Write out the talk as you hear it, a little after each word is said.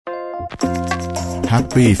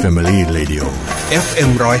Happy Family Radio FM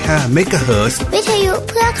 105 MHz วิทยุ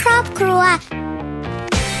เพื่อครอบครัว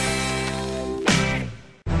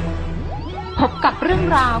พบกับเรื่อง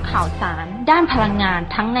ราวข่าวสารด้านพลังงาน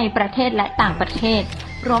ทั้งในประเทศและต่างประเทศ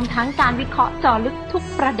รวมทั้งการวิเคราะห์เจาะลึกทุก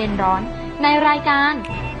ประเด็นร้อนในรายการ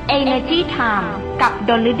Energy Time กับ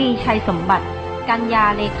ดลฤดีชัยสมบัติกัญญา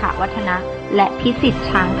เลขาวัฒนะและพิสิทธิ์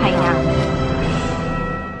ช้างไพงาม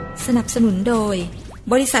สนับสนุนโดย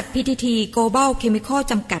บริษัท PTT Global Chemical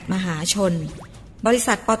จำกัดมหาชนบริ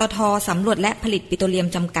ษัทปตท.สำรวจและผลิตปิโตรเลียม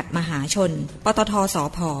จำกัดมหาชนปตท.ส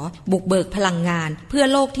ผ.บุกเบิกพลังงานเพื่อ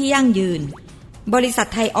โลกที่ยั่งยืนบริษัท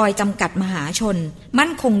ไทยออยล์จำกัดมหาชนมั่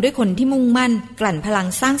นคงด้วยคนที่มุ่งมั่นกลั่นพลัง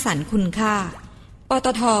สร้างสรรค์คุณค่าปต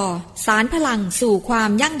ท.สารพลังสู่ความ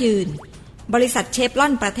ยั่งยืนบริษัทเชฟรอ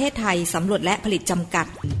นประเทศไทยสำรวจและผลิตจำกัด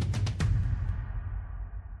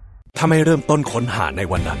ถ้าไม่เริ่มต้นค้นหาใน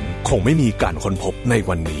วันนั้นคงไม่มีการค้นพบใน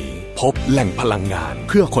วันนี้พบแหล่งพลังงานเ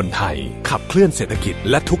พื่อคนไทยขับเคลื่อนเศรษฐกิจ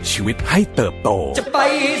และทุกชีวิตให้เติบโตจะไป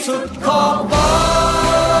สุดขอบฟ้า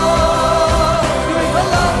ด้วยพ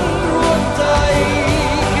ลังรวมใจ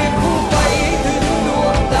เคียงคู่ไปถึงดว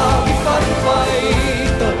งดาวที่ฝันใฝ่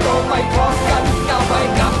เติบโตไปพร้อมกันก้าวไป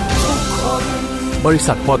กับทุกคนบริ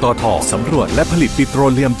ษัทปตท.สำรวจและผลิตปิโตร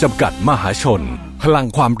เลียมจำกัดมหาชนพลัง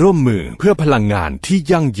ความร่วมมือเพื่อพลังงานที่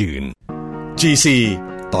ยั่งยืน GC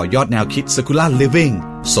ต่อยอดแนวคิด Circular Living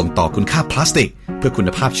ส่งต่อคุณค่าพลาสติกเพื่อคุณ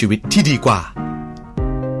ภาพชีวิตที่ดีกว่า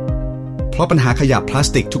เพราะปัญหาขยะพลาส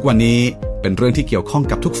ติกทุกวันนี้เป็นเรื่องที่เกี่ยวข้อง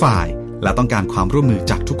กับทุกฝ่ายและต้องการความร่วมมือ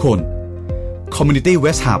จากทุกคน Community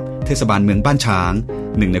Waste Hub เทศบาลเมืองบ้านฉาง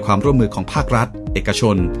หนึ่งในความร่วมมือของภาครัฐเอกช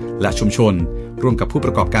นและชุมชนร่วมกับผู้ป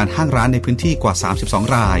ระกอบการห้างร้านในพื้นที่กว่า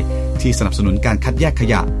32รายที่สนับสนุนการคัดแยกข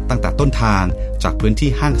ยะตั้งแต่ต้นทางจากพื้นที่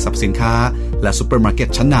ห้างสรรพสินค้าและซุปเปอร์มาร์เก็ต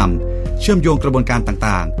ชั้นนำเชื่อมโยงกระบวนการ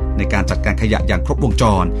ต่างๆในการจัดการขยะอย่างครบวงจ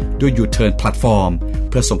รด้วย U-Turn Platform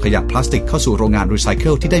เพื่อส่งขยะพลาสติกเข้าสู่โรงงานรีไซเคิ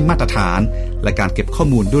ลที่ได้มาตรฐานและการเก็บข้อ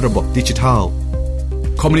มูลด้วยระบบดิจิทัล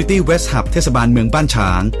Community Waste Hub เทศบาลเมืองบ้านฉ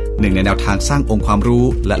างหนึ่งในแนวทางสร้างองค์ความรู้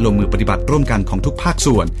และลงมือปฏิบัติร่วมกันของทุกภาค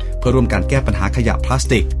ส่วนเพื่อร่วมกันแก้ปัญหาขยะพลาส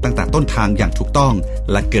ติกตั้งแต่ต้นทางอย่างถูกต้อง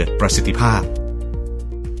และเกิดประสิทธิภาพ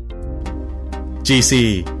GC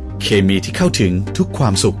เคมีที่เข้าถึงทุกควา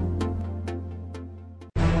มสุข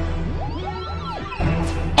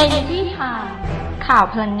Energy Time ข่าว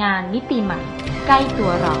พลังงานมิติใหม่ใกล้ตั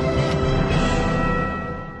วเรา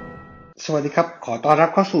สวัสดีครับขอต้อนรับ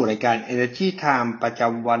เข้าสู่รายการ Energy Time ประจ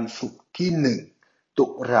ำวันศุกร์ที่1ตุ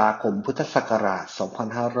ลาคมพุทธศักราช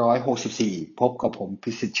2564พบกับผม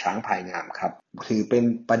พิสิทธิ์ช้างภายงามครับถือเป็น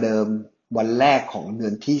ประเดิมวันแรกของเดื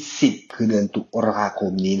อนที่10คือเดือนตุลาค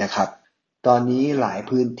มนี้นะครับตอนนี้หลาย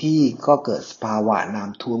พื้นที่ก็เกิดสภาวะน้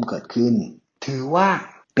ำท่วมเกิดขึ้นถือว่า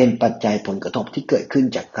เป็นปัจจัยผลกระทบที่เกิดขึ้น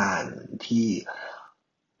จากการที่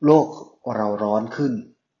โลกเราร้อนขึ้น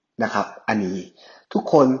นะครับอันนี้ทุก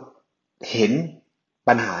คนเห็น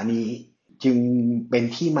ปัญหานี้จึงเป็น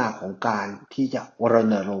ที่มาของการที่จะร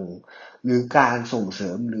ณรงค์หรือการส่งเสริ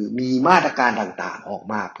มหรือมีมาตรการต่างๆออก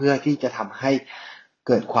มาเพื่อที่จะทำให้เ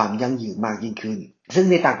กิดความยั่งยืนมากยิ่งขึ้นซึ่ง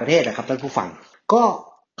ในต่างประเทศนะครับท่านผู้ฟังก็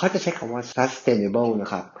เขาจะใช้คำว่า sustainable นะ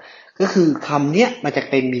ครับก็คือคำนี้มันจะ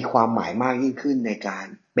เป็นมีความหมายมากยิ่งขึ้นในการ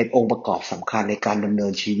เป็นองค์ประกอบสำคัญในการดำเนิ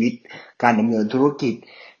นชีวิตการดำเนินธุรกิจ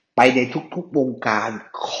ไปในทุกๆวงการ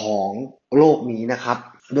ของโลกนี้นะครับ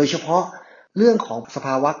โดยเฉพาะเรื่องของสภ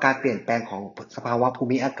าวะการเปลี่ยนแปลงของสภาวะภู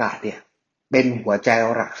มิอากาศเนี่ยเป็นหัวใจ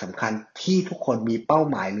หลักสำคัญที่ทุกคนมีเป้า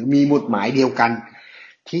หมายหรือมีหมุดหมายเดียวกัน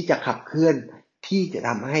ที่จะขับเคลื่อนที่จะท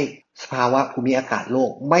ำให้สภาวะภูมิอากาศโล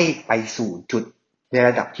กไม่ไปสู่จุดในร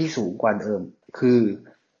ะดับที่สูงกว่าเดิมคือ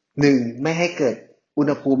 1. ไม่ให้เกิดอุณ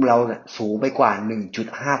หภูมิเราสูงไปกว่า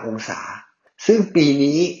 1.5 องศาซึ่งปี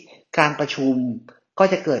นี้การประชุมก็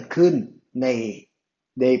จะเกิดขึ้นใน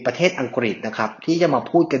ประเทศอังกฤษนะครับที่จะมา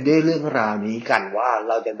พูดกันด้วยเรื่องราวนี้กันว่า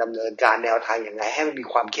เราจะดำเนินการแนวทางอย่างไรให้มันมี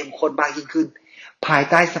ความเข้มข้นมากยิ่งขึ้นภาย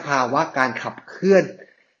ใต้สภาวะการขับเคลื่อน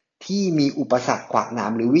ที่มีอุปสรรคขวางหนา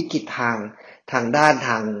มหรือวิกฤตทางด้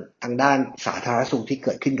านสาธารณสุขที่เ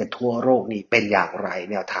กิดขึ้นกับทั่วโลกนี้เป็นอย่างไร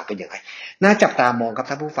แนวทางเป็นอย่างไรน่าจับตามองครับ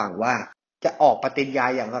ท่านผู้ฟังว่าจะออกปฏิญญา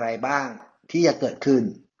อย่างไรบ้างที่จะเกิดขึ้น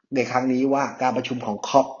ในครั้งนี้ว่าการประชุมของค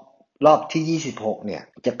อปรอบที่26เนี่ย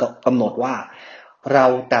จะกำหนดว่าเรา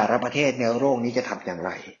แต่ละประเทศในโลกนี้จะทำอย่างไ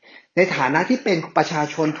รในฐานะที่เป็นประชา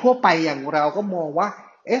ชนทั่วไปอย่างเราก็มองว่า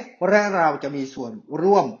เราจะมีส่วน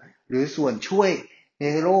ร่วมหรือส่วนช่วยใน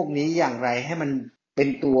โลกนี้อย่างไรให้มันเป็น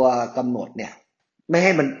ตัวกำหนดเนี่ยไม่ใ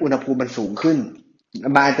ห้มันอุณหภูมิมันสูงขึ้น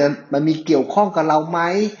มันมีเกี่ยวข้องกับเราไหม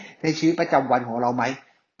ในชีวิตประจำวันของเราไหม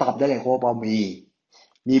ตอบได้เลยว่า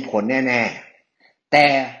มีผลแน่ๆแต่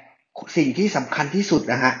สิ่งที่สำคัญที่สุด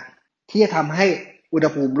นะฮะที่จะทำให้ อุณห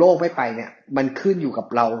ภูมิโลกไม่ไปเนี่ยมันขึ้นอยู่กับ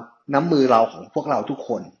เราน้ำมือเราของพวกเราทุกค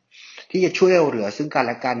นที่จะช่วยเหลือซึ่งกันแ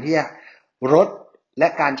ละกันที่จะลดและ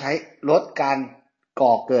การใช้ลดการ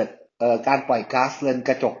ก่อเกิดการปล่อยก๊าซเรือนก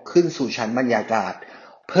ระจกขึ้นสู่ชั้นบรรยากาศ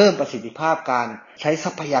เพิ่มประสิทธิภาพการใช้ท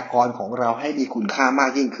รัพยากรของเราให้มีคุณค่ามา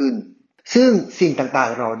กยิ่งขึ้นซึ่งสิ่งต่า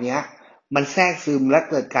งๆเหล่านี้มันแทรกซึมและ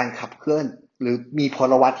เกิดการขับเคลื่อนหรือมีพ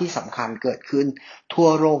ลวัตที่สำคัญเกิดขึ้นทั่ว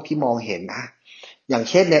โลกที่มองเห็นนะอย่าง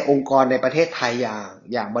เช่นในองค์กรในประเทศไทย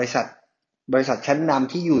อย่างบริษัทชั้นน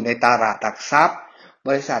ำที่อยู่ในตลาดหลักทรัพย์บ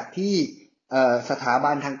ริษัทที่สถา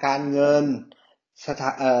บันทางการเงิน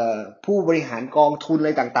ผู้บริหารกองทุนอะไ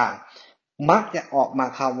รต่างๆมักจะออกมา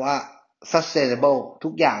คำว่า sustainable ทุ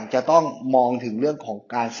กอย่างจะต้องมองถึงเรื่องของ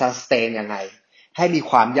การ sustain ยังไงให้มี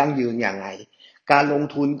ความยั่งยืนอย่างไรการลง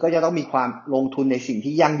ทุนก็จะต้องมีความลงทุนในสิ่ง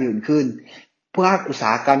ที่ยั่งยืนขึ้นภาคอุตส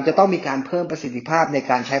าหกรรมจะต้องมีการเพิ่มประสิทธิภาพใน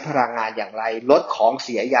การใช้พลังงานอย่างไรลดของเ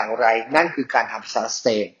สียอย่างไรนั่นคือการทำ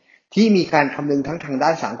sustain ที่มีการคำนึงทั้งทางด้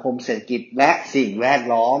านสังคมเศรษฐกิจและสิ่งแวด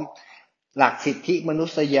ล้อมหลักสิทธิมนุ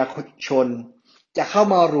ษยชนจะเข้า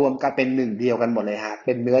มารวมกันเป็นหนึ่งเดียวกันหมดเลยฮะเ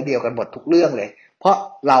ป็นเนื้อเดียวกันหมดทุกเรื่องเลยเพราะ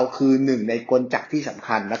เราคือหนึ่งในกลจักรที่สำ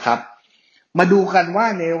คัญนะครับมาดูกันว่า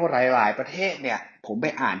ในหลายๆประเทศเนี่ยผมไป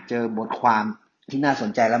อ่านเจอบทความที่น่าสน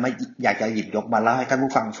ใจแล้วไม่อยากจะหยิบยกมาเล่าให้ท่าน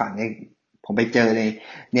ผู้ฟังฟังเนี่ยผมไปเจอใน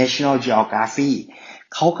National Geography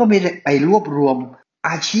เขาก็ไปรวบรวม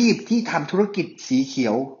อาชีพที่ทำธุรกิจสีเขี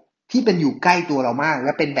ยวที่เป็นอยู่ใกล้ตัวเรามากแล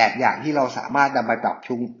ะเป็นแบบอย่างที่เราสามารถนำไปปรั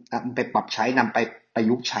บใช้นำไปประ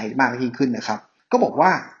ยุกต์ใช้มากยิ่งขึ้นนะครับก็บอกว่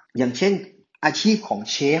าอย่างเช่นอาชีพของ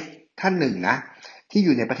เชฟท่านหนึ่งนะที่อ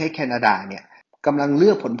ยู่ในประเทศแคนาดาเนี่ยกำลังเลื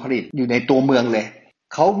อกผลผลิตอยู่ในตัวเมืองเลย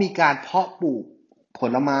เขามีการเพาะปลูกผ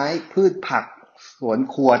ลไม้พืชผักสวน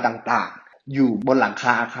ครัวต่างๆอยู่บนหลังค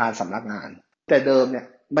าอาคารสำนักงานแต่เดิมเนี่ย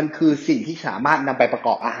มันคือสิ่งที่สามารถนำไปประก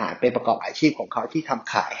อบอาหารเป็นประกอบอาชีพของเขาที่ท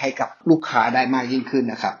ำขายให้กับลูกค้าได้มากยิ่งขึ้น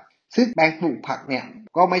นะครับซึ่งแปลงปลูกผักเนี่ย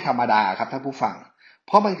ก็ไม่ธรรมดาครับท่านผู้ฟังเ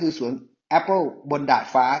พราะมันคือสวนแอปเปิลบนดาด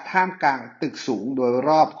ฟ้าท่ามกลางตึกสูงโดยร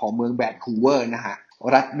อบของเมืองแวนคูเวอร์นะฮะ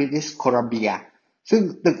รัฐบริติชโคลัมเบียซึ่ง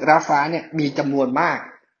ตึกราฟ้าเนี่ยมีจำนวนมาก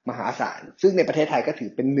มหาศาลซึ่งในประเทศไทยก็ถือ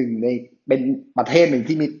เป็นเป็นประเทศหนึ่ง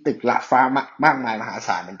ที่มีตึกราฟ้ามากมายมหาศ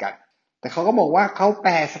าลเหมือนกันแต่เขาก็บอกว่าเขาแป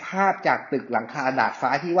ลสภาพจากตึกหลังคาดาดฟ้า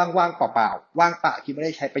ที่ว่างๆเปล่าๆว่างเปล่าที่ไม่ไ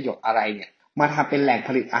ด้ใช้ประโยชน์อะไรเนี่ยมาทำเป็นแหล่งผ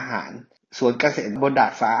ลิตอาหารสวนเกษตรบนดา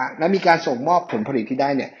ดฟ้าและมีการส่งมอบผลผลิตที่ได้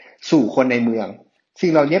เนี่ยสู่คนในเมืองสิ่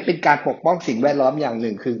งเหล่านี้เป็นการปกป้องสิ่งแวดล้อมอย่างห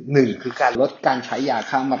นึ่งคือการลดการใช้ยา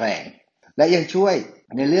ฆ่าแมลงและยังช่วย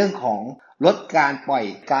ในเรื่องของลดการปล่อย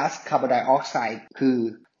ก๊าซคาร์บอนไดออกไซด์คือ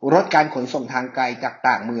ลดการขนส่งทางไกลจาก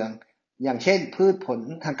ต่างเมืองอย่างเช่นพืชผล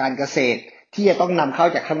ทางการเกษตรที่จะต้องนำเข้า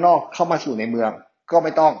จากข้างนอกเข้ามาสู่ในเมืองก็ไ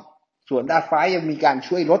ม่ต้องส่วนดาดฟ้ายังมีการ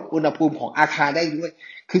ช่วยลดอุณหภูมิของอาคารได้ด้วย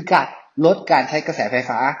คือการลดการใช้กระแสไฟ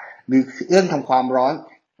ฟ้าหรือเครื่องทำความร้อน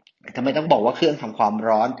ทำไมต้องบอกว่าเครื่องทำความ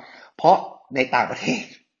ร้อนเพราะในต่างประเทศ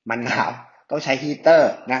มันหนาวต้องใช้ฮีเตอ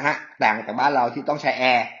ร์นะฮะต่างจากบ้านเราที่ต้องใช้แอ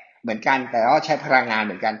ร์เหมือนกันแต่ว่าใช้พลังงานเ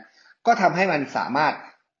หมือนกันก็ทำให้มันสามารถ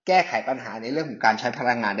แก้ไขปัญหาในเรื่องของการใช้พ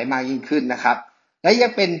ลังงานได้มากยิ่งขึ้นนะครับและยั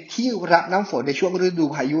งเป็นที่รับน้ำฝนในช่วงฤดู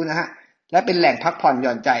พายุนะฮะและเป็นแหล่งพักผ่อนห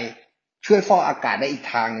ย่อนใจช่วยฟอกอากาศได้อีก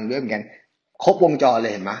ทางหนึ่งด้วยเหมือนกันครบวงจรเล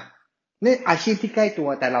ยเห็นไหมนี่อาชีพที่ใกล้ตัว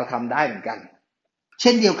แต่เราทำได้เหมือนกันเ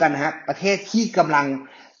ช่นเดียวกันนะฮะประเทศที่กำลัง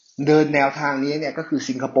เดินแนวทางนี้เนี่ยก็คือ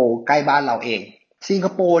สิงคโปร์ใกล้บ้านเราเองสิงค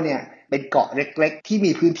โปร์เนี่ยเป็นเกาะเล็กๆที่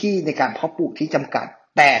มีพื้นที่ในการเพาะปลูกที่จำกัด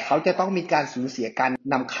แต่เขาจะต้องมีการสูญเสียการ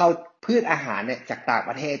นำเข้าพืชอาหารเนี่ยจากต่างป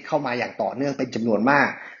ระเทศเข้ามาอย่างต่อเนื่องเป็นจำนวนมาก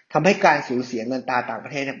ทำให้การสูญเสียเงินตราต่างปร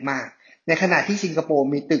ะเทศมากในขณะที่สิงคโปร์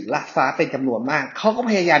มีตึกลัดฟ้าเป็นจำนวนมากเขาก็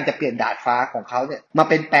พยายามจะเปลี่ยนดาดฟ้าของเขาเนี่ยมา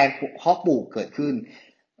เป็นแปลงเพาะปลูกเกิดขึ้น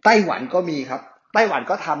ไต้หวันก็มีครับไต้หวัน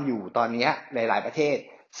ก็ทำอยู่ตอนนี้หลายๆประเทศ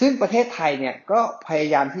ซึ่งประเทศไทยเนี่ยก็พย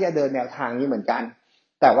ายามที่จะเดินแนวทางนี้เหมือนกัน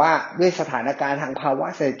แต่ว่าด้วยสถานการณ์ทางภาวะ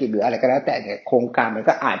เศรษฐกิจหรืออะไรก็แล้วแต่เนี่ยโครงการมัน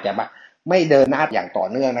ก็อาจจะไม่เดินหน้าอย่างต่อ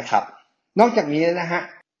เนื่องนะครับนอกจากนี้นะฮะ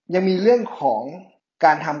ยังมีเรื่องของก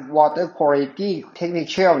ารทำ water quality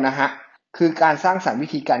technical นะฮะคือการสร้างสรรค์วิ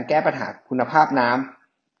ธีการแก้ปัญหาคุณภาพน้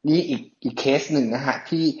ำนี้อีกเคสหนึ่งนะฮะ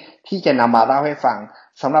ที่จะนำมาเล่าให้ฟัง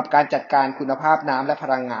สำหรับการจัดการคุณภาพน้ำและพ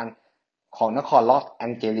ลังงานของนครลอสแอ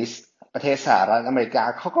งเจลิสประเทศสหรัฐอเมริกา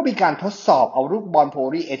เขาก็มีการทดสอบเอาลูกบอลโพ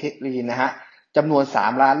ลีเอทิลีนนะฮะจำนวน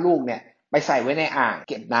3ล้านลูกเนี่ยไปใส่ไว้ในอ่าง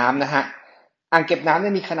เก็บน้ำนะฮะอ่างเก็บน้ำเนี่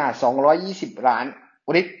ยมีขนาด220ล้าน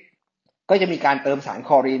ลิตรก็จะมีการเติมสารค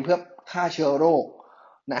ลอรีนเพื่อฆ่าเชื้อโรค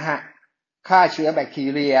นะฮะฆ่าเชื้อแบคที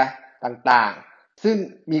เรียต่างๆซึ่ง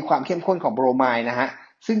มีความเข้มข้นของโบรไมด์นะฮะ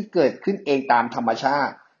ซึ่งเกิดขึ้นเองตามธรรมชา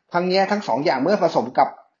ติทั้งนี้ทั้ง2อย่างเมื่อผสมกับ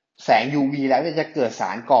แสง UV แล้วจะเกิดส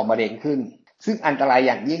ารก่อมะเร็งขึ้นซึ่งอันตรายอ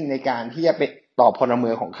ย่างยิ่งในการที่จะไป ต่อพลเมื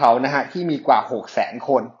องของเขานะฮะที่มีกว่า 600,000 ค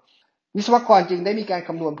นวิศวกรจึงได้มีการค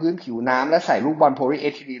ำนวณพื้นผิวน้ำและใส่ลูกบอลโพลีเอ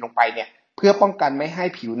ทิลีนลงไปเนี่ยเพื่อป้องกันไม่ให้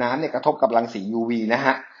ผิวน้ำเนี่ยกระทบกับรังสี UV นะฮ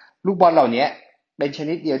ะลูกบอลเหล่านี้เป็นช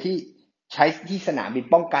นิดเดียวที่ใช้ที่สนามบิน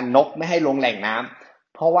ป้องกันนกไม่ให้ลงแหล่งน้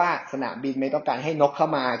ำเพราะว่าสนามบินไม่ต้องการให้นกเข้า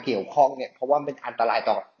มาเกี่ยวข้องเนี่ยเพราะว่าเป็นอันตราย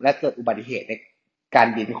ต่อและเกิดอุบัติเหตุในการ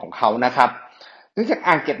บินของเขานะครับเนื่องจาก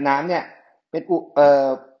อ่างเก็บน้ำเนี่ยเป็น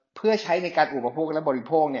เพื่อใช้ในการอุปโภคและบริโ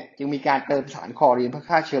ภคเนี่ยจึงมีการเติมสารคลอรีนเพื่อ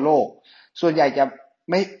ฆ่าเชื้อโรคส่วนใหญ่จะ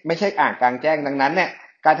ไม่ใช่อ่างกลางแจ้งดังนั้นเนี่ย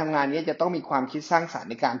การทำงานนี้จะต้องมีความคิดสร้างสรรค์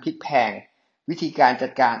ในการพลิกแพลงวิธีการจั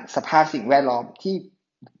ดการสภาพสิ่งแวดล้อมที่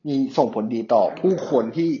มีส่งผลดีต่อผู้คน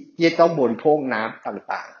ที่จะต้องบริโภคน้ำ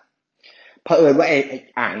ต่างๆเผอิญว่าไอ้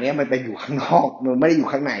อ่างนี้มันไปอยู่ข้างนอกมันไม่ได้อยู่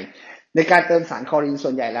ข้างในในการเติมสารคลอรีนส่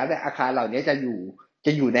วนใหญ่แล้วในอาคารเหล่านี้จะอ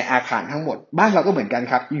ยู่ในอาคารทั้งหมดบ้านเราก็เหมือนกัน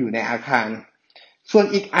ครับอยู่ในอาคารส่วน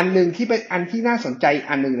อีกอันนึงที่เป็นอันที่น่าสนใจ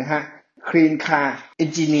อันนึงนะฮะ Clean Car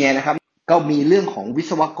Engineer นะครับก็มีเรื่องของวิ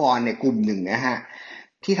ศวกรในกลุ่มหนึ่งนะฮะ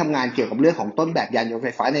ที่ทำงานเกี่ยวกับเรื่องของต้นแบบยานยนต์ไฟ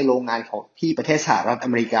ฟ้าในโรงงานของที่ประเทศสหรัฐอ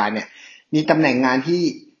เมริกาเนี่ยมีตำแหน่งงานที่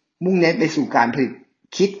มุ่งเน้นไปสู่การผลิต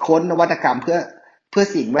คิดค้นนวัตกรรมเพื่อ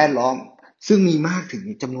สิ่งแวดล้อมซึ่งมีมากถึง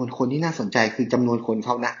จำนวนคนที่น่าสนใจคือจำนวนคนเข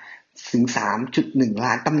านะถึง 3.1 ล้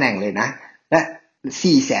านตำแหน่งเลยนะและ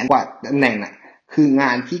 400,000 กว่าตำแหน่งน่ะคือง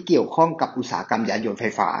านที่เกี่ยวข้องกับอุตสาหกรรมยานยนต์ไฟ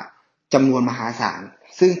ฟ้าจำนวนมหาศาล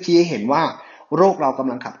ซึ่งชี้ให้เห็นว่าโลกเราก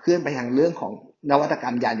ำลังขับเคลื่อนไปทางเรื่องของนวัตกร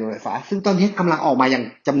รมยานยนต์ไฟฟ้าซึ่งตอนนี้กำลังออกมาอย่าง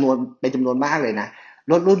เป็นจำนวนมากเลยนะ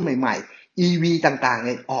รถรุ่นใหม่ๆ EV ต่างๆเ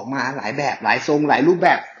นี่ยออกมาหลายแบบหลายทรงหลายรูปแบ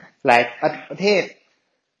บหลายประเทศ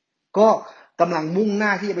ก็กำลังมุ่งหน้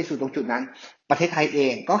าที่จะไปสู่ตรงจุดนั้นประเทศไทยเอ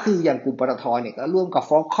งก็คืออย่างกลุ่มปตท.เนี่ยก็ร่วมกับ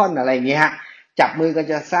Foxconn อะไรอย่างเงี้ยฮะจับมือกัน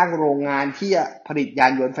จะสร้างโรงงานที่จะผลิตยา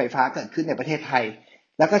นยนต์ไฟฟ้าเกิดขึ้นในประเทศไทย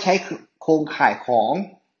แล้วก็ใช้โครงข่ายของ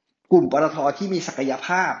กลุ่มปตท.ที่มีศักยภ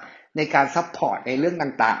าพในการซัพพอร์ตในเรื่อง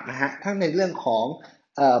ต่างๆนะฮะทั้งในเรื่องของ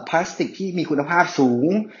พลาสติกที่มีคุณภาพสูง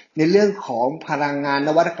ในเรื่องของพลังงานน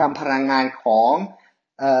วัตกรรมพลังงานของ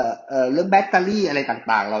เรื่องแบตเตอรี่อะไร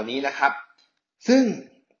ต่างๆเหล่านี้นะครับซึ่ง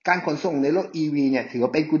การขนส่งในโลก EV เนี่ยถือว่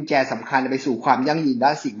าเป็นกุญแจสำคัญไปสู่ความยั่งยืนด้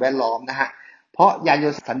านสิ่งแวดล้อมนะฮะเพราะยานย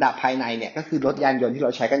นต์สันดาปภายในเนี่ยก็คือรถยานยนต์ที่เร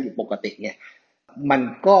าใช้กันอยู่ปกติเนี่ยมัน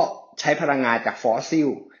ก็ใช้พลังงานจากฟอสซิล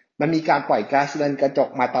มันมีการปล่อยก๊าซเรือนกระจก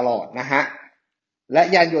มาตลอดนะฮะและ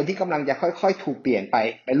ยานยนต์ที่กำลังจะค่อยๆถูกเปลี่ยนไป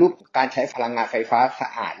เป็นรูปการใช้พลังงานไฟฟ้าสะ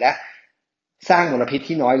อาดและสร้างมลพิษ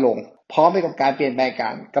ที่น้อยลงพร้อมไปกับการเปลี่ยนแปลงกา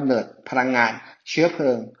รกำเนิดพลังงานเชื้อเพลิ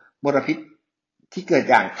งมลพิษที่เกิด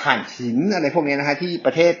จากถ่านหินอะไรพวกนี้นะฮะที่ป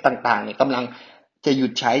ระเทศต่างๆเนี่ยกำลังจะหยุ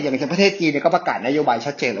ดใช้อย่างเช่นประเทศจีนเนี่ยก็ประกาศนโยบาย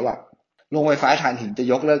ชัดเจนแล้วว่าโรงไฟฟ้าถ่านหินจะ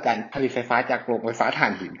ยกเลิกการผลิตไฟฟ้าจากโรงไฟฟ้าถ่า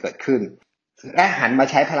นหินเกิดขึ้นและหันมา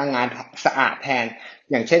ใช้พลังงานสะอาดแทน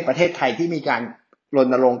อย่างเช่นประเทศไทยที่มีการร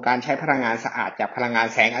ณรงค์การใช้พลังงานสะอาดจากพลังงาน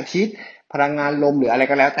แสงอาทิตย์พลังงานลมหรืออะไร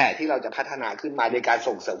ก็แล้วแต่ที่เราจะพัฒนาขึ้นมาโดยการ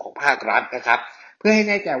ส่งเสริมของภาครัฐนะครับเพื่อให้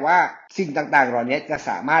แน่ใจว่าสิ่งต่างๆเหล่านี้จะส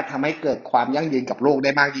ามารถทำให้เกิดความยั่งยืนกับโลกไ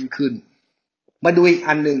ด้มากยิ่งขึ้นมาดูอีก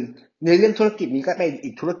อันหนึ่งในเรื่องธุรกิจนี้ก็เป็น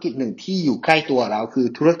อีกธุรกิจหนึ่งที่อยู่ใกล้ตัวเราคือ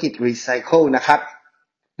ธุรกิจรีไซเคิลนะครับ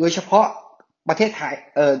โดยเฉพาะประเทศไทย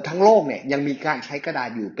ทั้งโลกเนี่ยยังมีการใช้กระดาษ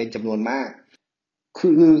อยู่เป็นจำนวนมาก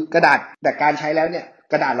คือกระดาษแต่การใช้แล้วเนี่ย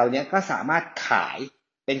กระดาษเหล่านี้ก็สามารถขาย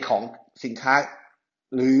เป็นของสินค้า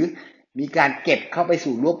หรือมีการเก็บเข้าไป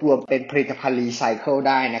สู่รวบรวมเป็นผลิตภัณฑ์รีไซเคิลไ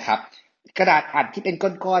ด้นะครับกระดาษอัดที่เป็นก้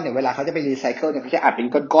อนๆเนี่ยเวลาเขาจะไปรีไซเคิลเนี่ยเขาจะอัดเป็น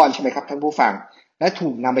ก้อนๆใช่ไหมครับท่านผู้ฟังและถู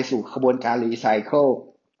กนำไปสู่กระบวนการรีไซเคิล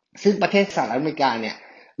ซึ่งประเทศสหรัฐอเมริกาเนี่ย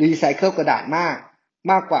รีไซเคิลกระดาษ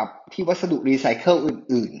มากกว่าที่วัสดุรีไซเคิล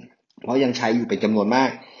อื่นๆเพราะยังใช้อยู่เป็นจำนวนมาก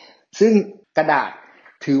ซึ่งกระดาษ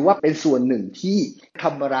ถือว่าเป็นส่วนหนึ่งที่ท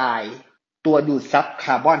ำลายตัวดูดซับค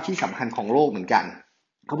าร์บอนที่สำคัญของโลกเหมือนกัน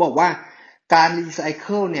เขาบอกว่าการรีไซเ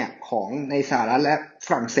คิลเนี่ยของในสหรัฐและฝ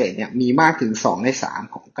รั่งเศสเนี่ยมีมากถึง2 ใน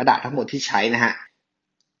 3ของกระดาษทั้งหมดที่ใช้นะฮะ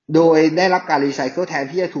โดยได้รับการรีไซเคิลแทน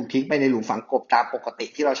ที่จะถูกทิ้งไปในหลุมฝังกลบตามปกติ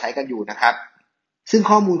ที่เราใช้กันอยู่นะครับซึ่ง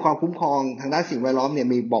ข้อมูลความคุ้มครองทางด้านสิ่งแวดล้อมเนี่ย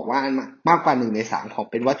มีบอกว่ามากกว่า1 ใน 3ของ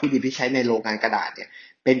เป็นวัตถุดิบที่ใช้ในโรงงานกระดาษเนี่ย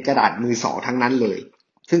เป็นกระดาษมือสองทั้งนั้นเลย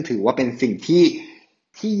ซึ่งถือว่าเป็นสิ่ง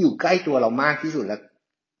ที่อยู่ใกล้ตัวเรามากที่สุดและ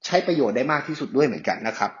ใช้ประโยชน์ได้มากที่สุดด้วยเหมือนกันน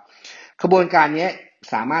ะครับขบวนการนี้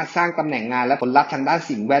สามารถสร้างตำแหน่งงานและผลลัพธ์ทางด้าน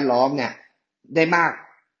สิ่งแวดล้อมเนี่ยได้มาก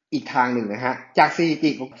อีกทางหนึ่งนะฮะจากสถิ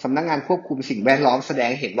ติของสำนักงานควบคุมสิ่งแวดล้อมแสด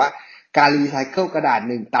งเห็นว่าการรีไซเคิลกระดาษ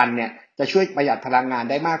1 ตันเนี่ยจะช่วยประหยัดพลังงาน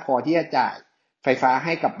ได้มากพอที่จะจ่ายไฟฟ้าใ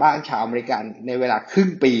ห้กับบ้านชาวอเมริกันในเวลาครึ่ง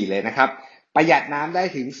ปีเลยนะครับประหยัดน้ำได้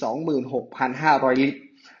ถึง 26,500 ลิตร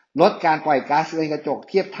ลดการปล่อยก๊าซเรือนกระจก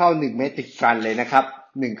เทียบเท่า1 เมตริกตันเลยนะครับ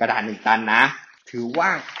1 กระดาษ1 ตันนะถือว่า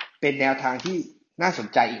เป็นแนวทางที่น่าสน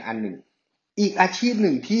ใจอีกอันหนึ่งอีกอาชีพห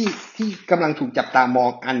นึ่งที่กำลังถูกจับตามอง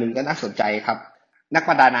อันหนึ่งก็น่าสนใจครับ นักป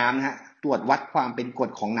ระดาน้ำนะฮะตรวจวัดความเป็นกรด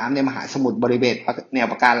ของน้ำในมหาสมุทรบริเวณแนว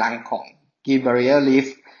ปะการังของ Great Barrier Reef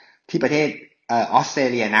ที่ประเทศออสเตร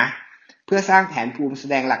เลียนะเพื่อสร้างแผนภูมิแส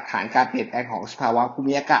ดงหลักฐานการเปลี่ยนแปลงของสภาวะภู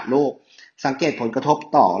มิอากาศโลกสังเกตผลกระทบ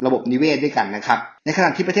ต่อระบบนิเวศด้วยกันนะครับในขณะ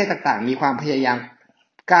ที่ประเทศต่างๆมีความพยายาม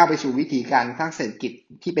ก้าวไปสู่วิธีการสร้างเศรษฐกิจ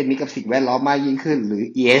ที่เป็นมิตรกับสิ่งแวดล้อมมากยิ่งขึ้นหรือ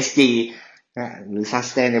ESG หรือ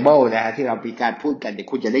Sustainable นะฮะที่เรามีการพูดกันเดี๋ยว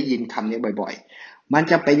คุณจะได้ยินคำนี้บ่อยๆมัน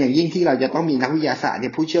จะเป็นอย่างยิ่งที่เราจะต้องมีนักวิทยาศาสตร์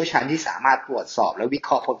ผู้เชี่ยวชาญที่สามารถตรวจสอบและวิเค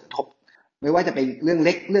ราะห์ผลกระทบไม่ว่าจะเป็นเรื่องเ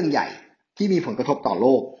ล็กเรื่องใหญ่ที่มีผลกระทบต่อโล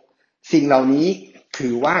กสิ่งเหล่านี้ถื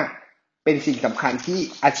อว่าเป็นสิ่งสำคัญที่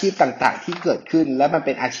อาชีพต่างๆที่เกิดขึ้นและมันเ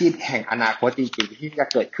ป็นอาชีพแห่งอนาคตจริงๆที่จะ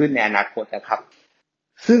เกิดขึ้นในอนาคตนะครับ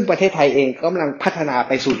ซึ่งประเทศไทยเองกำลังพัฒนาไ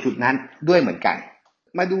ปสู่จุดนั้นด้วยเหมือนกัน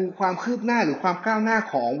มาดูความคืบหน้าหรือความก้าวหน้า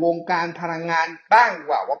ของวงการพลังงานบ้าง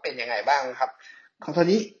ว่าเป็นยังไงบ้างครับตอน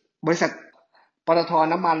นี้บริษัทปตท.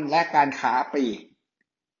น้ำมันและการค้าปลีก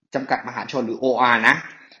จำกัดมหาชนหรือ OR นะ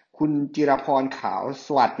คุณจิรพรขาวส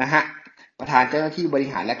วัสดิ์นะฮะประธานเจ้าหน้าที่บริ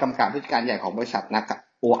หารและกรรมการผู้จัดการใหญ่ของบริษัทนะกับ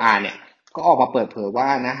OR เนี่ยก็ออกมาเปิดเผยว่า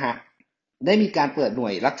นะฮะได้มีการเปิดหน่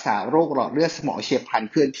วยรักษาโรคหลอดเลือดสมองเฉียบพลัน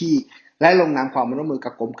เคลื่อนที่และลงนามความร่วมมือ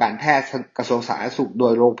กับกรมการแพทย์กระทรวงสาธารณสุขโด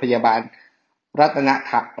ยโรงพยาบาลรัตน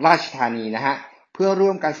ราชธานีนะฮะเพื่อร่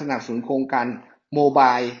วมกันสนับสนุนโครงการ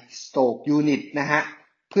Mobile Stroke Unit นะฮะ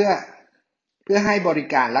เพื่อให้บริ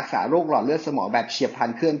การรักษาโรคหลอดเลือดสมองแบบเฉียบพลัน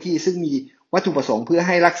เคลื่อนที่ซึ่งมีวัตถุประสงค์เพื่อใ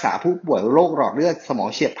ห้รักษาผู้ป่วยโรคหลอดเลือดสมอง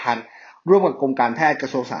เฉียบพลันร่วมกับกรมการแพทย์กร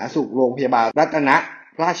ะทรวงสาธารณสุขโรงพยาบาลรัตน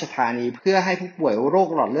ราชธานีเพื่อให้ผู้ป่วยโรค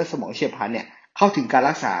หลอดเลือดสมองเฉียบพลันเนี่ยเข้าถึงการ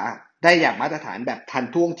รักษาได้อย่างมาตรฐานแบบทัน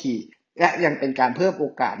ท่วงทีและยังเป็นการเพิ่มโอ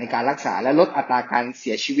กาสในการรักษาและลดอัตราการเ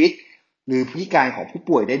สียชีวิตหรือพิการของผู้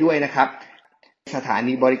ป่วยได้ด้วยนะครับสถา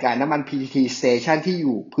นีบริการน้ำมัน PTT Station ที่อ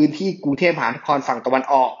ยู่พื้นที่กรุงเทพมหานครฝั่งตะวัน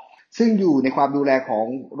ออกซึ่งอยู่ในความดูแลของ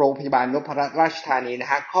โรงพยาบาลนพรัตน์ราชธานีน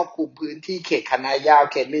ะฮะครอบคลุมพื้นที่เขตคณะยาว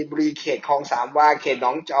เขตมีนบุรีเขตคลองสามวาเขตหน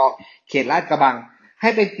องจอกเขตลาดกระบังให้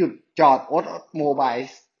เป็นจุดจอดรถ Mobile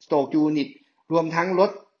Stroke Unit รวมทั้งร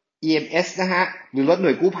ถ EMS นะฮะหรือรถหน่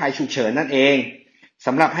วยกู้ภัยฉุกเฉินนั่นเองส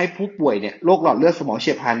ำหรับให้ผู้ป่วยเนี่ยโรคหลอดเลือดสมองเ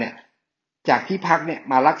ฉียบพลันเนี่ยจากที่พักเนี่ย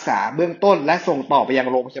มารักษาเบื้องต้นและส่งต่อไปยัง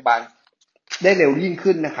โรงพยาบาลได้เร็วยิ่ง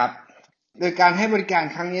ขึ้นนะครับโดยการให้บริการ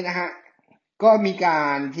ครั้งนี้นะฮะก็มีกา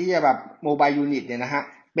รที่จะแบบโมบายยูนิตเนี่ยนะฮะ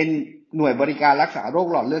เป็นหน่วยบริการรักษาโรค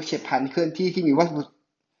หลอดเลือดเฉียบพลันเคลื่อนที่ที่มีวัตถุ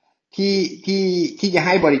ที่จะใ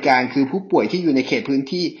ห้บริการคือผู้ป่วยที่อยู่ในเขตพื้น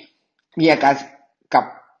ที่มีอาการกับ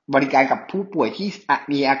บริการกับผู้ป่วยที่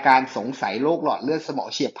มีอาการสงสัยโรคหลอดเลือดสมอง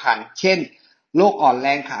เฉียบพลันเช่นโรคอ่อนแร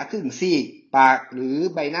งขาครึ่งซีกปากหรือ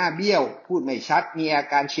ใบหน้าเบี้ยวพูดไม่ชัดมีอา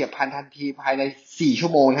การเฉียบพลันทันทีภายใน4ชั่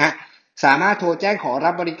วโมงฮะสามารถโทรแจ้งขอ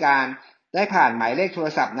รับบริการได้ผ่านหมายเลขโทร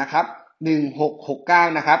ศัพท์นะครับ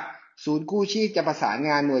1669นะครับศูนย์กู้ชีพจะประสาน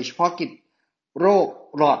งานหน่วยเฉพาะกิจโรค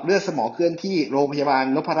หลอดเลือดสมองเคลื่อนที่โรงพยาบาล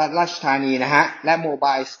นพรัตน์ราชธานีนะฮะและ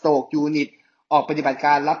Mobile Stroke Unit ออกปฏิบัติก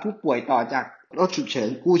ารรับผู้ป่วยต่อจากรถฉุกเฉิน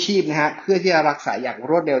กู้ชีพนะฮะเพื่อที่จะรักษาอย่าง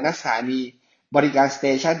รวดเร็วณสถานีบริการสเต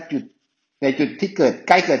ชันในจุดที่ใ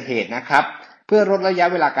กล้เกิดเหตุนะครับเพื่อลดระยะ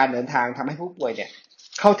เวลาการเดินทางทำให้ผู้ป่วยเนี่ย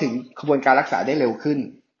เข้าถึงกระบวนการรักษาได้เร็วขึ้น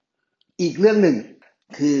อีกเรื่องหนึ่ง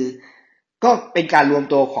คือก็เป็นการรวม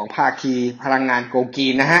ตัวของภาคีพลังงานโกกี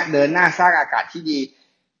นนะฮะเดินหน้าสร้างอากาศที่ดี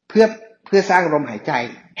เพื่อสร้างลมหายใจ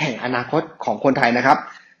แห่งอนาคตของคนไทยนะครับ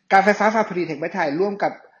การไฟฟ้าฝ่ายผลิตแห่งประเทศไทยร่วมกั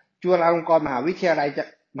บจุฬาลงกรณ์มหาวิทยาลั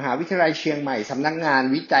ยเชียงใหม่สำนักงาน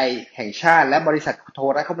วิจัยแห่งชาติและบริษัทโท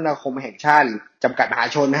รคมนาคมแห่งชาติจำกัดมหา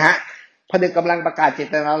ชนนะฮะผนึกกำลังประกาศเจ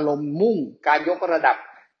ตนารมณ์มุ่งการยกระดับ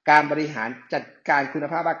การบริหารจัดการคุณ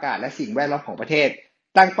ภาพอากาศและสิ่งแวดล้อมของประเทศ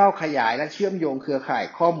ตั้งเป้าขยายและเชื่อมโยงเครือข่าย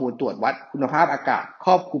ข้อมูลตรวจวัดคุณภาพอากาศค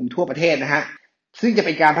รอบคลุมทั่วประเทศนะฮะซึ่งจะเ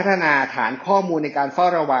ป็นการพัฒนาฐานข้อมูลในการเฝ้า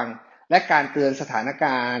ระวังและการเตือนสถานก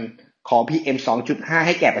ารณ์ของ PM 2.5 ใ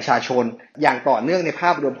ห้แก่ประชาชนอย่างต่อเนื่องในภ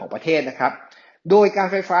าพรวมของประเทศนะครับโดยการ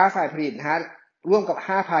ไฟฟ้าฝ่ายผลิตนะฮะร่วมกับ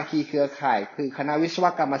5ภาคีเครือข่ายคือคณะวิศว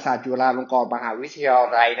กรรมศาสตร์จุฬาลงกรณ์มหาวิทยา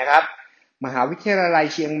ลัยนะครับมหาวิทยาลัย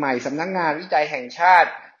เชียงใหม่สำนักงานวิจัยแห่งชาติ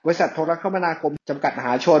บริษัทโทรคมนาคมจำกัดมห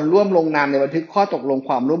าชนร่วมลงนามในบันทึกข้อตกลงค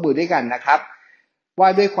วามร่วมมือด้วยกันนะครับว่า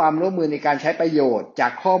ด้วยความร่วมมือในการใช้ประโยชน์จา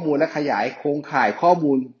กข้อมูลและขยายโครงข่ายข้อ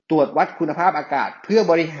มูลตรวจวัดคุณภาพอากาศเพื่อ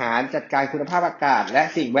บริหารจัดการคุณภาพอากาศและ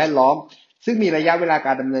สิ่งแวดล้อมซึ่งมีระยะเวลาก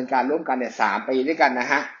ารดำเนินการร่วมกันเนี่ย3 ปีด้วยกันนะ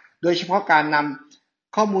ฮะโดยเฉพาะการน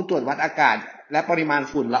ำข้อมูลตรวจวัดอากาศและปริมาณ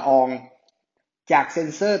ฝุ่นละอองจากเซ็น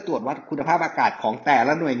เซอร์ตรวจวัดคุณภาพอากาศของแต่ล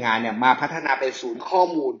ะหน่วยงานเนี่ยมาพัฒนาเป็นศูนย์ข้อ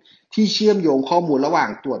มูลที่เชื่อมโยงข้อมูลระหว่าง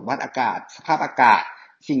ตรวจวัดอากาศสภาพอากาศ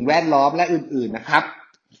สิ่งแวดล้อมและอื่นๆนะครับ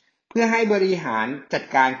เพื่อให้บริหารจัด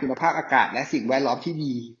การคุณภาพอากาศและสิ่งแวดล้อมที่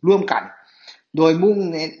ดีร่วมกัน โดย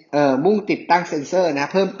มุ่งติดตั้งเซ็นเซอร์นะ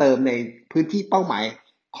เพิ่มเติมในพื้นที่เป้าหมาย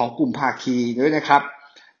ของกลุ่มภาคีด้วยนะครับ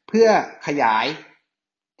เพื่อขยาย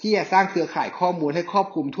ที่จะสร้างเครือข่ายข้อมูลให้ครอบ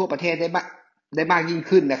คลุมทั่วประเทศได้มากยิ่ง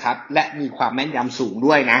ขึ้นนะครับและมีความแม่นยำสูง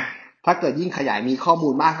ด้วยนะถ้าเกิดยิ่งขยายมีข้อมู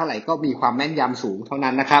ลมากเท่าไหร่ก็มีความแม่นยำสูงเท่า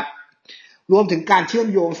นั้นนะครับรวมถึงการเชื่อม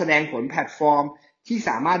โยงแสดงผลแพลตฟอร์มที่ส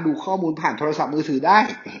ามารถดูข้อมูลผ่านโทรศัพท์มือถือได้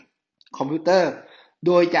คอมพิวเตอร์โ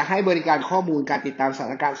ดยจะให้บริการข้อมูลการติดตามสถา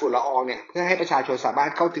นการณ์ฝุ่นละอองเนี่ยเพื่อให้ประชาชนสามาร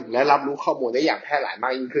ถเข้าถึงและรับรู้ข้อมูลได้อย่างแพร่หลายมา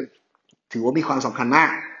กยิ่งขึ้นถือว่ามีความสำคัญมาก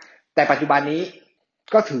แต่ปัจจุบันนี้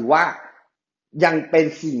ก็ถือว่ายังเป็น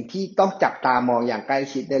สิ่งที่ต้องจับตามองอย่างใกล้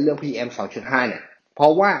ชิดในเรื่อง PM 2.5 เนี่ยเพรา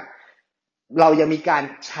ะว่าเรายังมีการ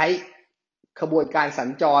ใช้ขบวนการสัญ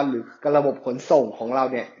จรหรือระบบขนส่งของเรา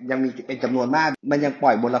เนี่ยยังมีเป็นจำนวนมากมันยังปล่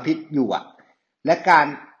อยมลพิษอยู่อ่ะและก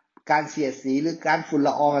ารเสียดสีหรือการฝุ่นล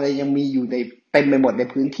ะอองอะไรยังมีอยู่ในเต็มไปหมดใน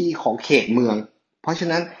พื้นที่ของเขตเมืองเพราะฉะ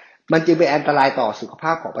นั้นมันจึงเป็นอันตรายต่อสุขภ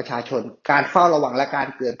าพของประชาชนการเฝ้าระวังและการ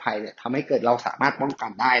เตือนภัยเนี่ยทำให้เกิดเราสามารถป้องกั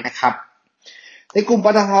นได้นะครับในกลุ่มป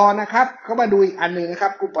ตท.นะครับก็มาดูอีกอันนึงนะครั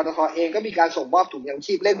บกลุ่มปตท.เองก็มีการส่งมอบถุงยาง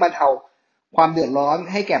ชีพเร่งบรรเทาความเดือดร้อน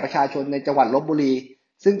ให้แก่ประชาชนในจังหวัดลพบุรี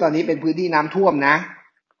ซึ่งตอนนี้เป็นพื้นที่น้ำท่วมนะ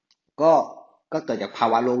ก็เกิดจากภา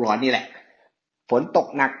วะโลกร้อนนี่แหละฝนตก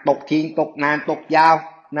หนักตกทิ้งตกนานตกยาว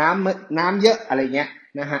น้ำเยอะอะไรเงี้ย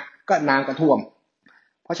นะฮะก็น้ำก็ท่วม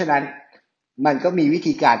เพราะฉะนั้นมันก็มีวิ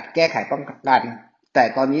ธีการแก้ไขป้องกันแต่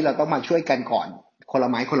ตอนนี้เราต้องมาช่วยกันก่อนคนละ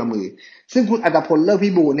ไม้คนละมือซึ่งคุณอัตพลเลิศพิ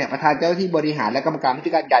บูลเนี่ยประธานเจ้าหน้าที่บริหารและกรรมการผู้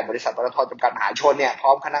จัดการใหญ่บริษัทปตท.จำกัดมหาชนเนี่ยพร้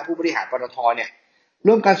อมคณะผู้บริหารปตท.เนี่ย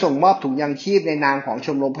ร่วมกันส่งมอบถุงยางชีพในนามของช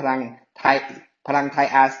มรมพลังไทย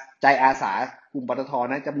ใจอาสากลุ่มปตท.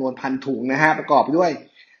นะจำนวน 1,000 ถุงนะฮะประกอบด้วย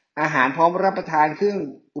อาหารพร้อมรับประทานเครื่อง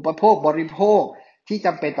อุปโภคบริโภคที่จ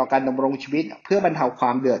ำเป็นต่อการดำรงชีวิตเพื่อบรรเทาควา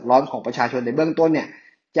มเดือดร้อนของประชาชนในเบื้องต้นเนี่ย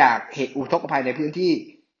จากเหตุอุทกภัยในพื้นที่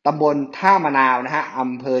ตำบลท่ามะนาวนะฮะอ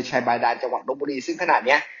ำเภอชัยบาดาลจังหวัดลพบุรีซึ่งขณะ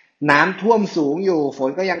นี้น้ำท่วมสูงอยู่ฝน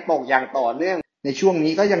ก็ยังตกอย่างต่อเนื่องในช่วง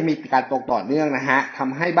นี้ก็ยังมีการตกต่อเนื่องนะฮะท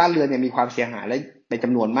ำให้บ้านเรือนเนี่ยมีความเสียหายและเป็นจ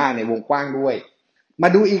ำนวนมากในวงกว้างด้วยมา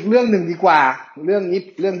ดูอีกเรื่องหนึ่งดีกว่าเรื่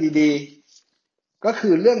องดีๆก็คื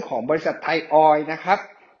อเรื่องของบริษัทไทยออยล์นะครับ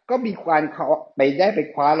ก็มีการไป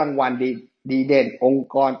คว้ารางวัลดีเด่นองค์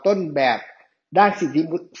กรต้นแบบด้านสิท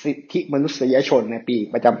ธิมนุษยชนใน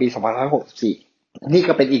ประจำปี 2564 นี่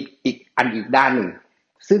ก็เป็นอีกด้านหนึ่ง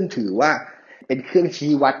ซึ่งถือว่าเป็นเครื่อง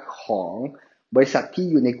ชี้วัดของบริษัทที่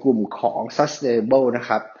อยู่ในกลุ่มของ sustainable นะค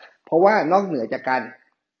รับเพราะว่านอกเหนือจากการ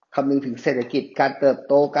คำนึงถึงเศรษฐกิจการเติบ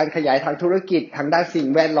โตการขยายทางธุรกิจทางด้านสิ่ง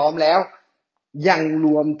แวดล้อมแล้วยังร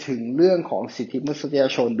วมถึงเรื่องของสิทธิมนุษย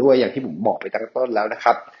ชนด้วยอย่างที่ผมบอกไปตั้งต้นแล้วนะค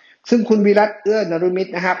รับซึ่งคุณวิรัตเอื้อนรุมิต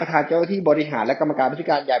รนะฮะประธานเจ้าหน้าที่บริหารและกรรมการผู้จัด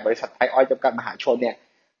การใหญ่บริษัทไทยออยล์จำกัดมหาชนเนี่ย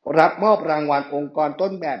รับมอบรางวัลองค์กรต้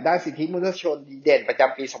นแบบด้านสิทธิมนุษยชนดีเด่นประจ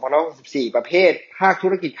ำปี 2564 ประเภทภาคธุ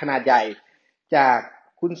รกิจขนาดใหญ่จาก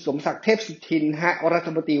คุณสมศักดิ์เทพสุทินฮะรัฐ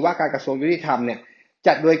มนตรีว่าการกระทรวงยุติธรรมเนี่ย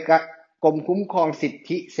จัดโดยกรมคุ้มครองสิท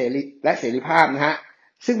ธิเสรีภาพนะฮะ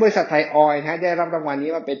ซึ่งบริษัทไทยออยล์นะฮะได้รับรางวัลนี้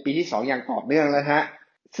มาเป็นปีที่2อย่างต่อเนื่องแล้วฮะ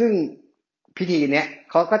ซึ่งพิธีเนี้ย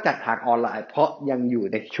เขาก็จัดทางออนไลน์เพราะยังอยู่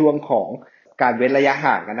ในช่วงของการเว้นระยะ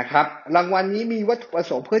ห่างกันนะครับรางวัลนี้มีวัตถุประ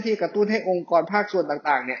สงค์เพื่อที่กระตุ้นให้องค์กรภาคส่วน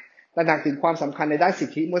ต่างๆเนี่ยตระหนักถึงความสำคัญในด้านสิท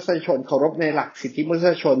ธิมนุษยชนเคารพในหลักสิทธิมนุษ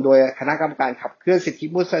ยชนโดยคณะกรรมการขับเคลื่อนสิทธิ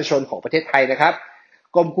มนุษยชนของประเทศไทยนะครับ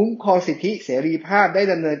กรมคุ้มครองสิทธิเสรีภาพได้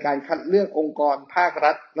ดำเนินการคัดเลือกองค์กรภาค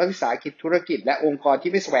รัฐและวิสาหกิจธุรกิจและองค์กร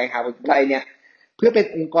ที่ไม่แสวงหาผลกำไรเนี่ยเพื่อเป็น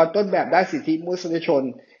องค์กรต้นแบบด้านสิทธิมนุษยชน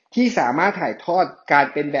ที่สามารถถ่ายทอดการ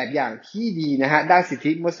เป็นแบบอย่างที่ดีนะฮะด้านสิท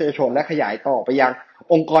ธิมนุษยชนและขยายต่อไปยัง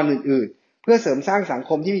องค์กรอื่นๆเพื่อเสริมสร้างสังค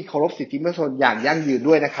มที่มีเคารพสิทธิมนุษยชนอย่างยั่งยืน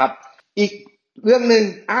ด้วยนะครับอีกเรื่องนึง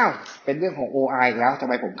เป็นเรื่องของ OR อีกแล้วทำ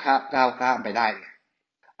ไมผมก้าวไปได้เนี่ย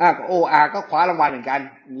OR ก็คว้ารางวัลเหมือนกัน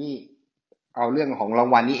นี่เอาเรื่องของราง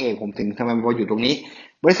วัลนี้เองผมถึงทำไมมาอยู่ตรงนี้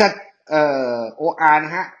บริษัทOR น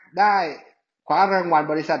ะฮะได้คว้ารางวัล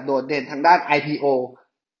บริษัทโดดเด่นทางด้าน IPO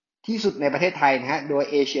ที่สุดในประเทศไทยนะฮะโดย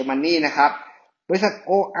Asia Money นะครับบริษัท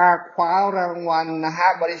OR คว้ารางวัลนะฮะ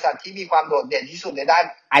บริษัทที่มีความโดดเด่นที่สุดในด้าน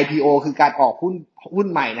IPO คือการออกหุ้น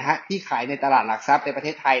ใหม่นะฮะที่ขายในตลาดหลักทรัพย์ในประเท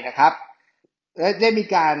ศไทยนะครับและได้มี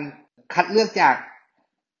การคัดเลือกจาก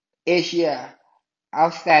Asia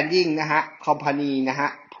Outstanding นะฮะ Company นะฮะ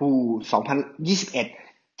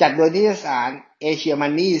2021 จัดโดยนิตยสาร Asia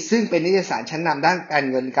Money ซึ่งเป็นนิตยสารชั้นนำด้านการ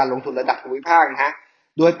เงินการลงทุนระดับภูมิภาคนะฮะ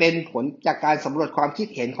โดยเป็นผลจากการสำรวจความคิด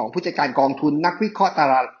เห็นของผู้จัดการกองทุนนักวิเคราะห์ต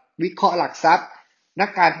ลาดวิเคราะห์หลักทรัพย์นัก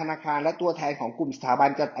การธนาคารและตัวแทนของกลุ่มสถาบัน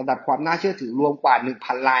จัดอันดับความน่าเชื่อถือรวมกว่า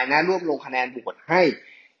 1,000 รายนะร่วมลงคะแนนโหวตให้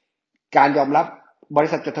การยอมรับบริ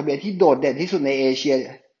ษัทจดทะเบียนที่โดดเด่นที่สุดในเอเชีย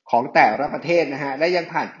ของแต่ละประเทศนะฮะและยัง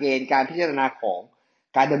ผ่านเกณฑ์การพิจารณาของ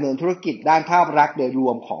การดำเนินธุรกิจด้านภาพลักษณ์โดยร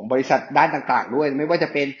วมของบริษัทด้านต่างๆด้วยไม่ว่าจะ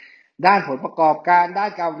เป็นด้านผลประกอบการด้าน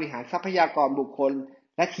การบริหารทรัพยากรบุคคล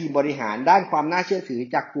และทีมบริหารด้านความน่าเชื่อถือ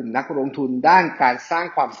จากกลุ่มนักลงทุนด้านการสร้าง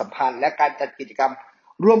ความสัมพันธ์และการจัดกิจกรรม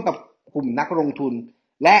ร่วมกับกลุ่มนักลงทุน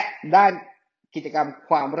และด้านกิจกรรม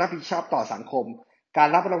ความรับผิดชอบต่อสังคมการ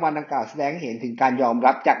รับรางวัลดังกล่าวแสดงให้เห็นถึงการยอม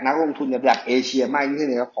รับจากนักลงทุนในระดับเอเชียมากยิ่งขึ้น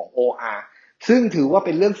นะครับของ OR ซึ่งถือว่าเ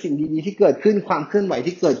ป็นเรื่องสิ่งดีๆที่เกิดขึ้นความเคลื่อนไหว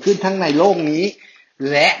ที่เกิดขึ้นทั้งในโลกนี้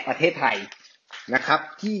และประเทศไทยนะครับ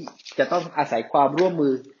ที่จะต้องอาศัยความร่วมมื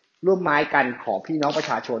อร่วมไม้กันของพี่น้องประ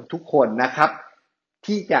ชาชนทุกคนนะครับ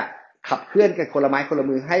ที่จะขับเคลื่อนกันคนละไม้คนละ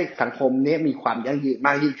มือให้สังคมนี้มีความยั่งยืนม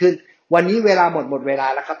ากยิ่งขึ้นวันนี้เวลาหมดเวลา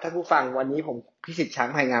แล้วครับท่านผู้ฟังวันนี้ผมพิสิทธิ์ช้าง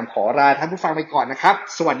พายงามขอลาท่านผู้ฟังไปก่อนนะครับ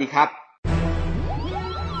สวัสดีครับ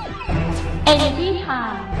Energy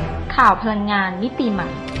Time ข่าวพลังงานมิติใหม่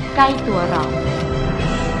ใกล้ตัวเรา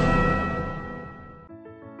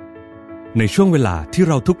ในช่วงเวลาที่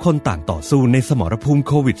เราทุกคนต่างต่อสู้ในสมรภูมิ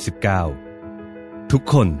โควิด -19 ทุก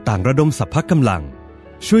คนต่างระดมสรรพกำลัง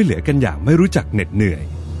ช่วยเหลือกันอย่างไม่รู้จักเหน็ดเหนื่อย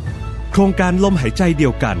โครงการลมหายใจเดี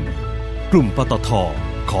ยวกันกลุ่มปตท.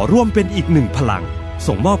ขอร่วมเป็นอีกหนึ่งพลัง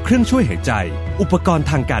ส่งมอบเครื่องช่วยหายใจอุปกรณ์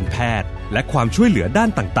ทางการแพทย์และความช่วยเหลือด้าน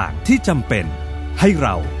ต่างๆที่จำเป็นให้เร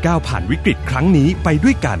าก้าวผ่านวิกฤตครั้งนี้ไปด้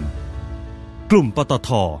วยกันกลุ่มปตท.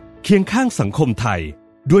เคียงข้างสังคมไทย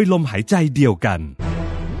ด้วยลมหายใจเดียวกัน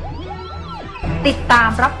ติดตาม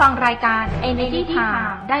รับฟังรายการ Energy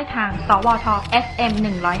Time ได้ทางสวท FM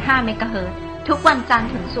 105 MHz ทุกวันจันทร์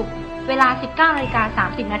ถึงศุกร์เวลา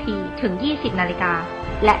 19:30 น. ถึง 20:00 น.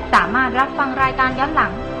 และสามารถรับฟังรายการย้อนหลั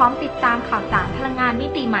งพร้อมติดตามข่าวสารพลังงานมิ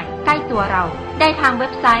ติใหม่ใกล้ตัวเราได้ทางเว็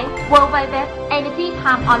บไซต์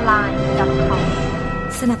www.energytimeonline.com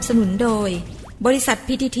สนับสนุนโดยบริษัท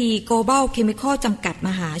PTT Global Chemical จำกัดม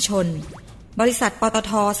หาชนบริษัทปต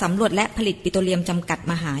ท.สำรวจและผลิตปิโตรเลียมจำกัด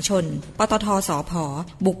มหาชนปตท.สผ.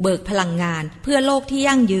บุกเบิกพลังงานเพื่อโลกที่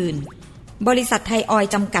ยั่งยืนบริษัทไทยออย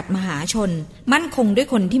ล์จำกัดมหาชนมั่นคงด้วย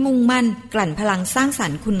คนที่มุ่งมั่นกลั่นพลังสร้างสร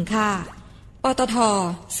รค์คุณค่าปตท.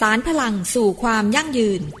สารพลังสู่ความยั่งยื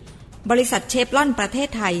นบริษัทเชฟรอนประเทศ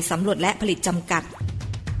ไทยสำรวจและผลิตจำกัด